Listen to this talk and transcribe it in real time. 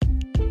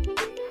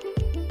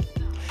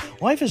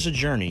Life is a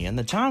journey, and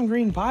the Tom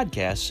Green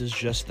Podcast is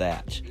just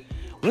that.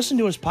 Listen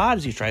to his pod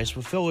as he tries to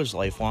fulfill his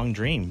lifelong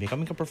dream,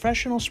 becoming a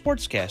professional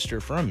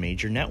sportscaster for a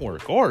major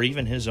network, or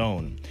even his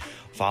own.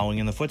 Following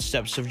in the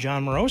footsteps of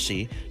John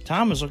Morosi,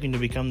 Tom is looking to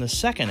become the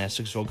second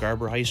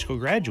Essexville-Garber High School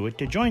graduate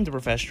to join the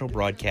professional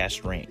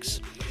broadcast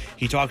ranks.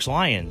 He talks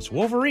Lions,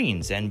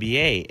 Wolverines,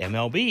 NBA,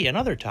 MLB, and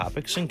other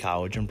topics in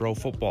college and pro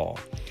football.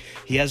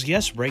 He has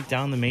guests break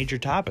down the major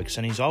topics,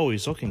 and he's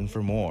always looking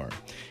for more.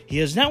 He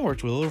has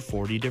networked with over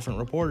 40 different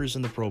reporters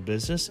in the pro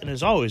business and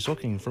is always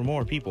looking for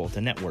more people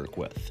to network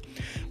with.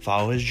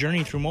 Follow his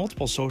journey through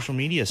multiple social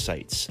media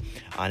sites.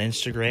 On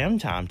Instagram,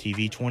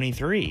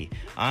 TomTV23.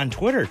 On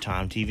Twitter,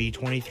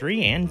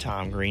 TomTV23 and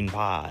Tom Green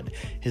Pod.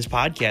 His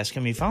podcast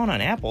can be found on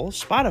Apple,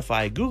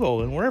 Spotify,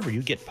 Google, and wherever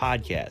you get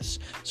podcasts.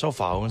 So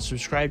follow and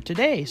subscribe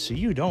today so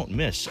you don't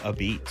miss a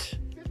beat.